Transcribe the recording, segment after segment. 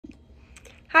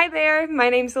Hi there, my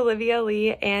name's Olivia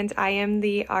Lee and I am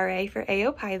the RA for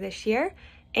AOPI this year.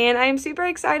 And I am super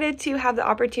excited to have the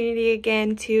opportunity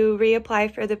again to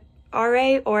reapply for the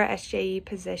RA or SJE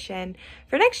position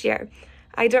for next year.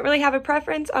 I don't really have a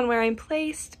preference on where I'm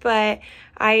placed, but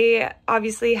I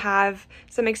obviously have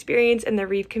some experience in the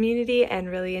Reeve community and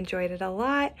really enjoyed it a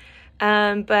lot.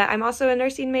 But I'm also a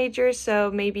nursing major, so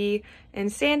maybe in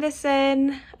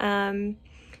Sanderson,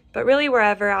 but really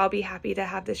wherever, I'll be happy to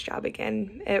have this job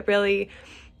again. It really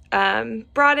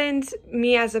broadened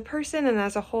me as a person and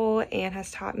as a whole and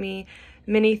has taught me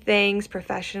many things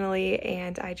professionally,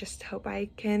 and I just hope I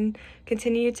can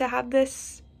continue to have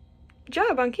this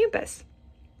job on campus.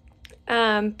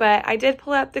 But I did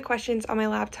pull up the questions on my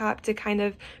laptop to kind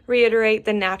of reiterate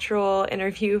the natural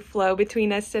interview flow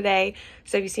between us today.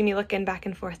 So if you see me looking back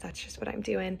and forth, that's just what I'm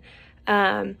doing.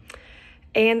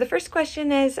 And the first question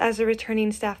is, as a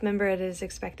returning staff member, it is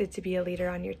expected to be a leader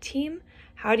on your team.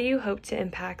 How do you hope to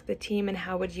impact the team, and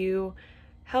how would you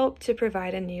help to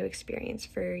provide a new experience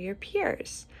for your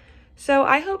peers? So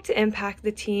I hope to impact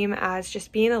the team as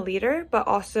just being a leader, but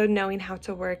also knowing how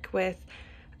to work with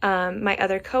my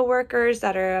other coworkers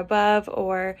that are above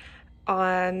or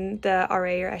on the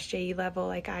RA or SJE level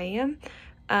like I am.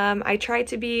 I try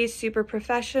to be super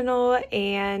professional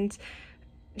and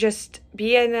just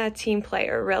being a team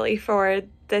player really for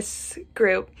this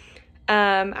group.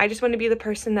 I just want to be the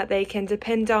person that they can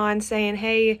depend on, saying,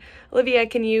 hey, Olivia,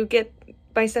 can you get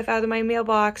my stuff out of my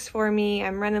mailbox for me?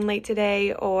 I'm running late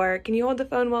today. Or can you hold the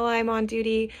phone while I'm on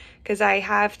duty because I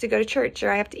have to go to church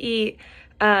or I have to eat?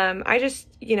 I just,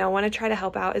 want to try to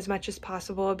help out as much as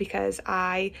possible because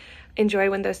I enjoy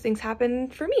when those things happen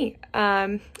for me.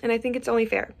 And I think it's only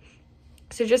fair.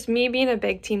 So just me being a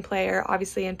big team player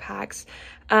obviously impacts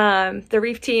the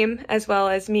Reeve team, as well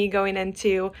as me going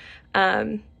into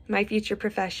my future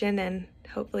profession and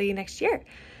hopefully next year.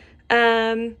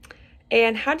 And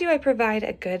how do I provide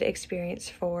a good experience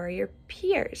for your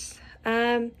peers?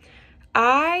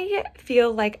 I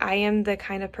feel like I am the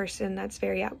kind of person that's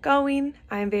very outgoing.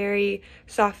 I'm very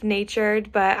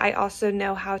soft-natured, but I also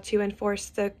know how to enforce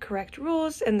the correct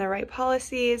rules and the right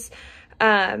policies.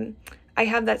 I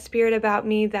have that spirit about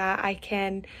me that I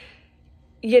can,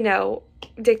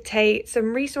 dictate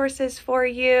some resources for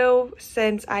you.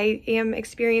 Since I am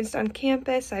experienced on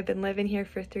campus, I've been living here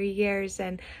for 3 years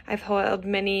and I've held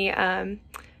many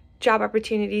job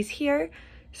opportunities here.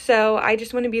 So I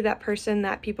just want to be that person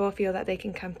that people feel that they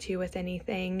can come to with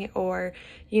anything, or,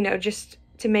 just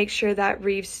to make sure that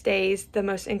Reeve stays the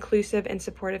most inclusive and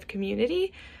supportive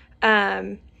community.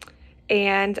 And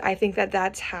I think that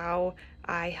that's how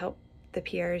I help the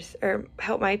peers, or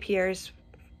help my peers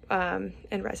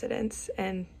and residents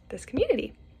in this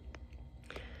community.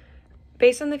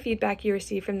 Based on the feedback you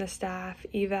receive from the staff,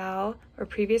 eval, or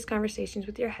previous conversations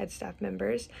with your head staff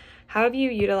members, how have you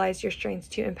utilized your strengths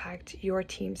to impact your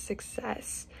team's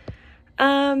success?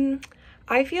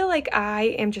 I feel like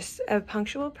I am just a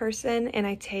punctual person and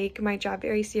I take my job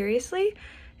very seriously,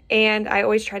 and I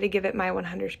always try to give it my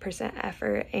 100%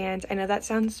 effort. And I know that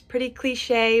sounds pretty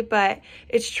cliche, but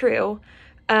it's true.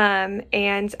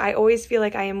 And I always feel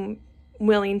like I am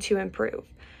willing to improve.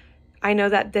 I know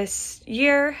that this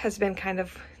year has been kind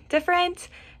of different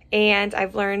and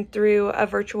I've learned through a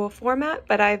virtual format,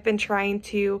 but I've been trying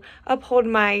to uphold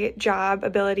my job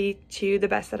ability to the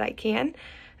best that I can.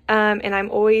 And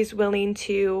I'm always willing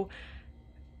to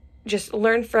just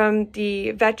learn from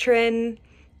the veteran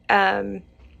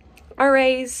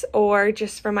RAs or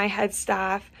just from my head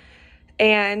staff.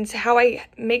 And how I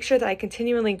make sure that I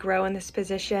continually grow in this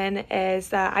position is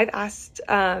that I've asked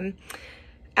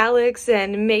Alex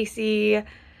and Macy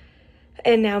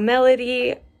and now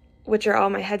Melody, which are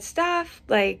all my head staff,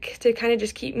 to kind of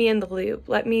just keep me in the loop.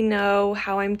 Let me know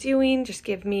how I'm doing. Just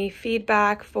give me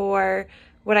feedback for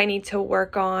what I need to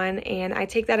work on. And I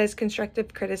take that as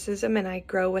constructive criticism and I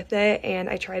grow with it and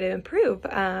I try to improve.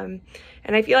 And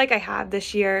I feel like I have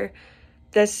this year.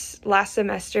 This last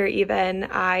semester even,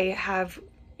 I have,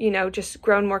 just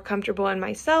grown more comfortable in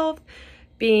myself,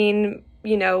 being,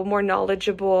 more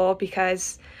knowledgeable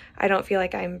because I don't feel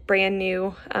like I'm brand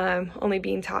new, only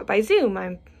being taught by Zoom.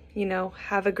 I'm,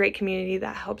 have a great community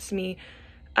that helps me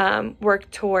work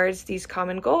towards these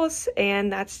common goals,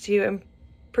 and that's to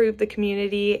improve the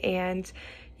community and,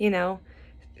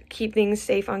 keep things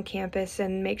safe on campus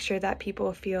and make sure that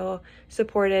people feel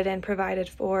supported and provided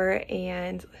for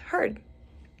and heard.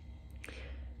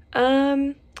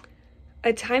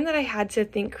 A time that I had to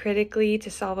think critically to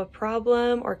solve a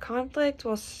problem or conflict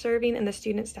while serving in the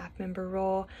student staff member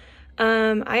role.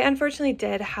 I unfortunately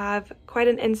did have quite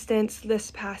an instance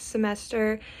this past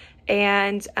semester,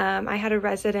 And I had a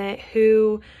resident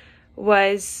who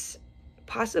was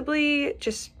possibly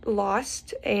just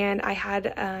lost, and I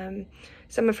had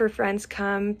some of her friends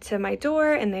come to my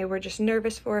door, and they were just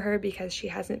nervous for her because she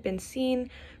hasn't been seen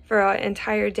for an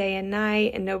entire day and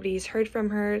night, and nobody's heard from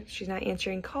her. She's not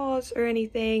answering calls or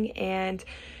anything, and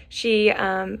she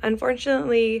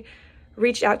unfortunately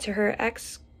reached out to her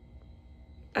ex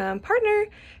partner,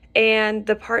 and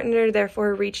the partner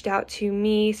therefore reached out to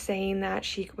me saying that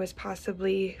she was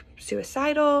possibly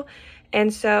suicidal.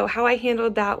 And so how I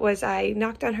handled that was I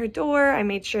knocked on her door. I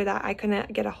made sure that I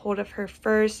couldn't get a hold of her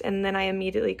first, and then I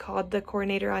immediately called the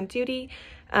coordinator on duty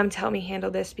to help me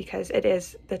handle this, because it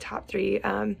is the top three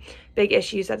big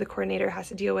issues that the coordinator has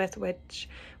to deal with, which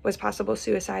was possible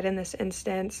suicide in this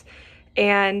instance.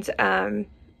 And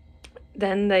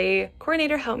then the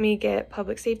coordinator helped me get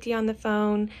public safety on the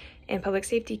phone, and public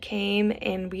safety came,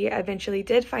 and we eventually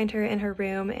did find her in her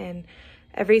room, and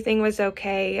everything was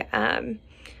okay.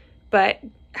 But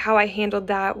how I handled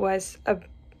that was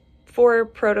for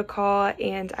protocol,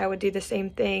 and I would do the same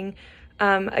thing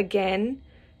again.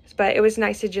 But it was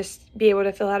nice to just be able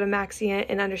to fill out a Maxient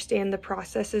and understand the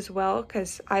process as well,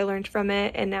 because I learned from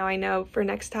it, and now I know for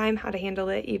next time how to handle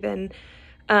it even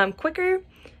quicker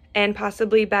and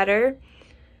possibly better.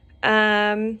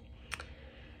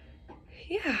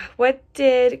 What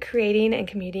did creating and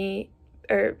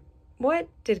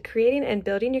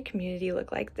building your community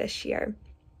look like this year?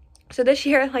 So this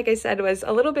year, like I said, was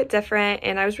a little bit different,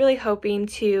 and I was really hoping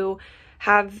to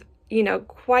have,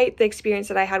 quite the experience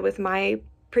that I had with my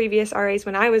previous RAs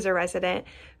when I was a resident.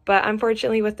 But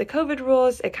unfortunately, with the COVID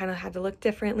rules, it kind of had to look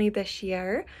differently this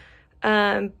year.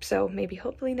 So maybe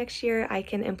hopefully next year I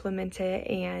can implement it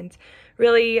and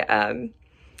really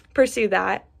pursue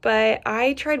that. But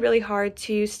I tried really hard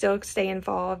to still stay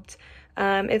involved.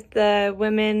 If the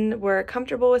women were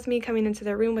comfortable with me coming into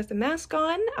their room with the mask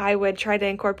on, I would try to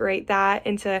incorporate that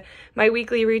into my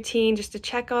weekly routine, just to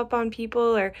check up on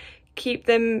people or keep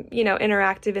them,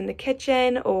 interactive in the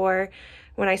kitchen. Or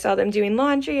when I saw them doing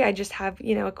laundry, I just have,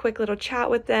 a quick little chat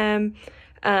with them,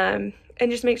 and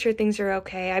just make sure things are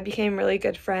okay. I became really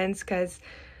good friends because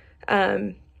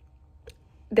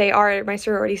they are my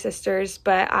sorority sisters,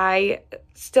 but I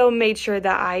still made sure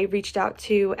that I reached out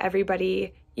to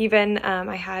everybody. Even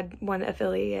I had one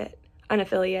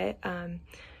unaffiliate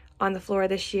on the floor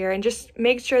this year, and just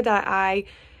made sure that I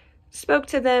spoke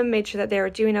to them, made sure that they were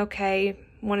doing okay,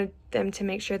 wanted them to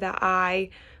make sure that I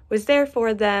was there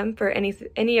for them for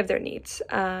any of their needs.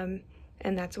 And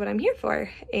that's what I'm here for.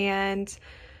 And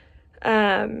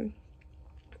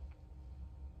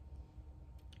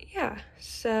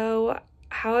so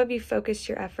how have you focused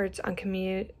your efforts on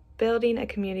building a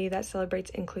community that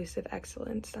celebrates inclusive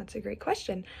excellence? That's a great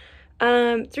question.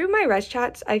 Through my res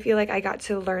chats, I feel like I got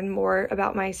to learn more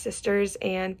about my sisters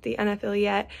and the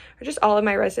unaffiliate, or just all of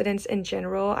my residents in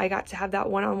general. I got to have that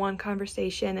one-on-one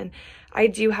conversation, and I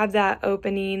do have that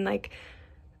opening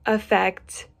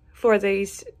effect for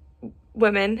these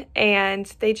women, and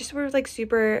they just were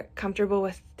super comfortable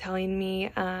with telling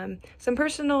me some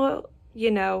personal,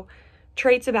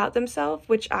 traits about themselves,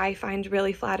 which I find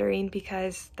really flattering,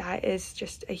 because that is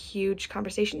just a huge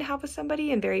conversation to have with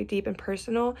somebody and very deep and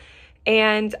personal.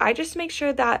 And I just make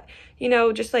sure that,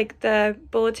 just the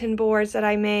bulletin boards that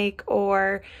I make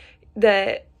or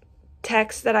the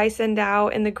texts that I send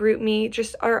out in the group meet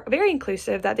just are very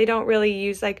inclusive, that they don't really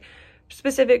use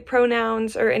specific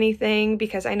pronouns or anything,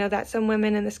 because I know that some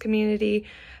women in this community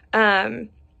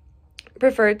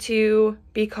prefer to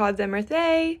be called them or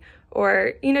they,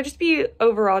 or, just be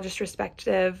overall just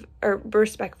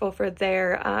respectful for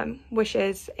their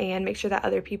wishes, and make sure that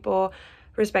other people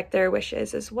respect their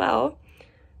wishes as well.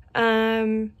 How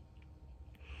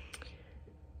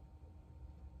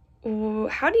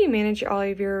do you manage all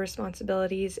of your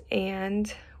responsibilities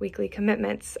and weekly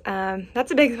commitments?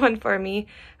 That's a big one for me.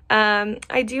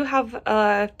 I do have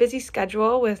a busy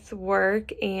schedule with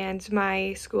work and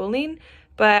my schooling,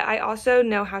 but I also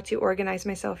know how to organize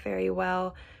myself very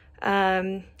well.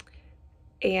 And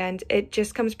it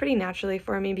just comes pretty naturally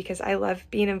for me, because I love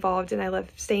being involved and I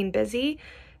love staying busy,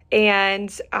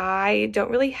 and I don't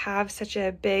really have such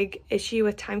a big issue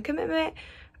with time commitment.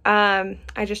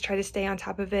 I just try to stay on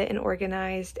top of it and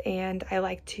organized, and I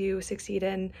like to succeed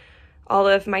in all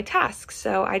of my tasks.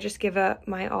 So I just give up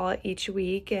my all each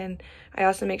week, and I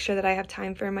also make sure that I have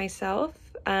time for myself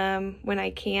when I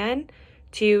can,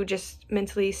 to just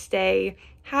mentally stay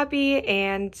happy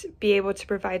and be able to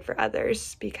provide for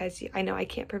others, because I know I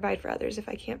can't provide for others if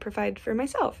I can't provide for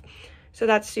myself. So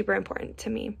that's super important to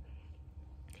me.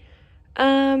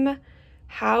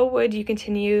 how would you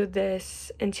continue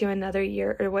this into another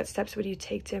year, or what steps would you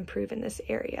take to improve in this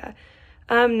area?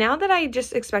 Now that I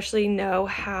just especially know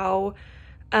how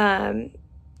the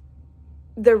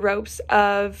ropes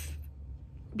of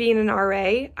being an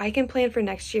RA, I can plan for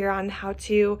next year on how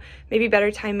to maybe better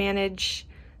time manage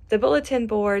the bulletin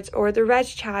boards or the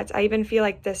res chats. I even feel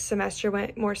like this semester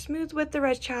went more smooth with the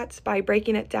res chats by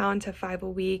breaking it down to 5 a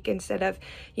week instead of,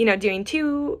 doing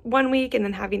 2 one week and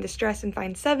then having to stress and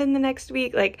find 7 the next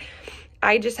week. Like,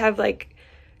 I just have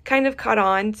kind of caught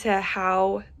on to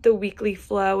how the weekly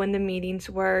flow and the meetings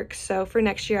work. So for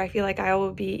next year, I feel like I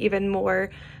will be even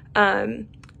more,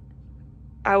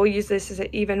 I will use this as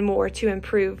even more to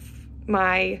improve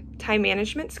my time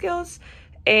management skills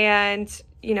and,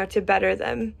 to better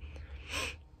them.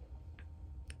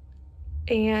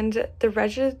 And the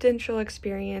residential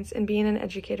experience and being an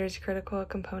educator is a critical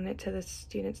component to the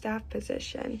student staff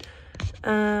position.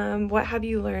 What have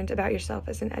you learned about yourself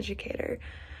as an educator?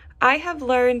 I have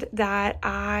learned that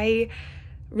I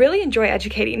really enjoy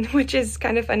educating, which is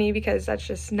kind of funny because that's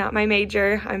just not my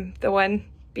major. I'm the one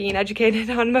being educated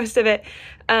on most of it.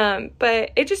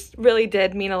 But it just really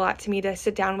did mean a lot to me to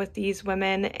sit down with these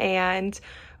women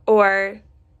or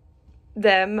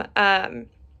them,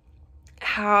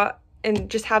 and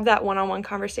just have that one-on-one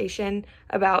conversation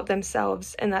about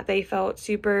themselves, and that they felt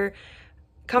super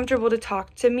comfortable to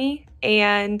talk to me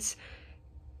and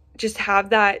just have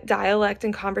that dialect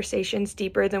and conversations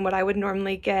deeper than what I would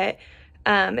normally get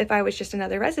if I was just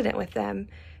another resident with them.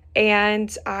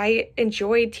 And I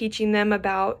enjoyed teaching them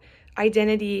about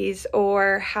identities,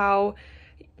 or how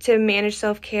to manage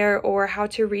self-care, or how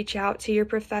to reach out to your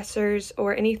professors,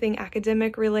 or anything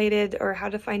academic related, or how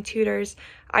to find tutors.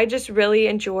 I just really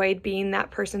enjoyed being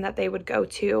that person that they would go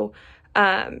to,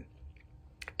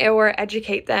 or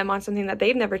educate them on something that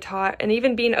they've never taught, and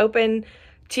even being open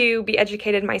to be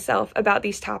educated myself about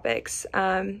these topics.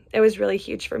 It was really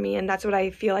huge for me, and that's what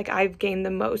I feel like I've gained the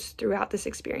most throughout this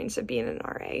experience of being an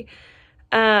RA.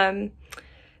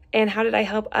 And how did I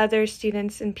help other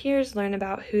students and peers learn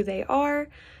about who they are?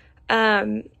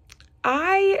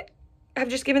 I have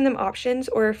just given them options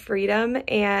or freedom,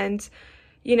 and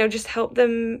just help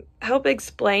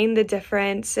explain the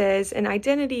differences in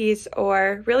identities,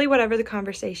 or really whatever the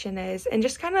conversation is, and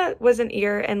just kind of was an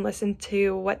ear and listened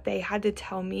to what they had to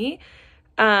tell me.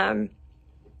 And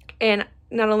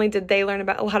not only did they learn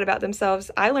a lot about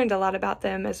themselves, I learned a lot about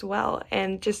them as well.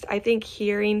 And just, I think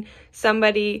hearing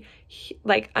somebody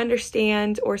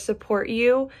understand or support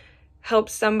you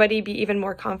helps somebody be even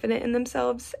more confident in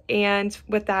themselves. And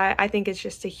with that, I think it's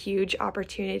just a huge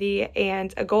opportunity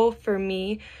and a goal for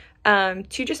me to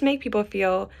just make people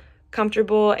feel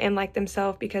comfortable and like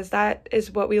themselves, because that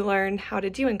is what we learn how to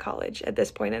do in college at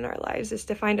this point in our lives, is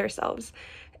to find ourselves.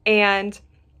 And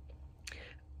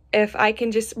if I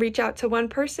can just reach out to one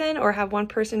person, or have one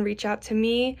person reach out to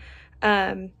me,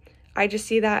 I just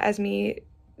see that as me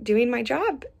doing my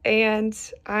job, and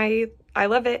I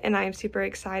love it, and I am super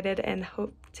excited and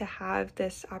hope to have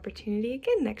this opportunity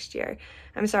again next year.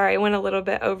 I'm sorry I went a little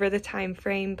bit over the time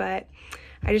frame, but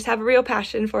I just have a real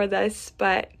passion for this.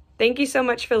 But thank you so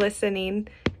much for listening,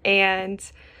 and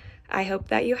I hope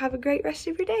that you have a great rest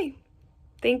of your day.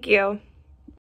 Thank you.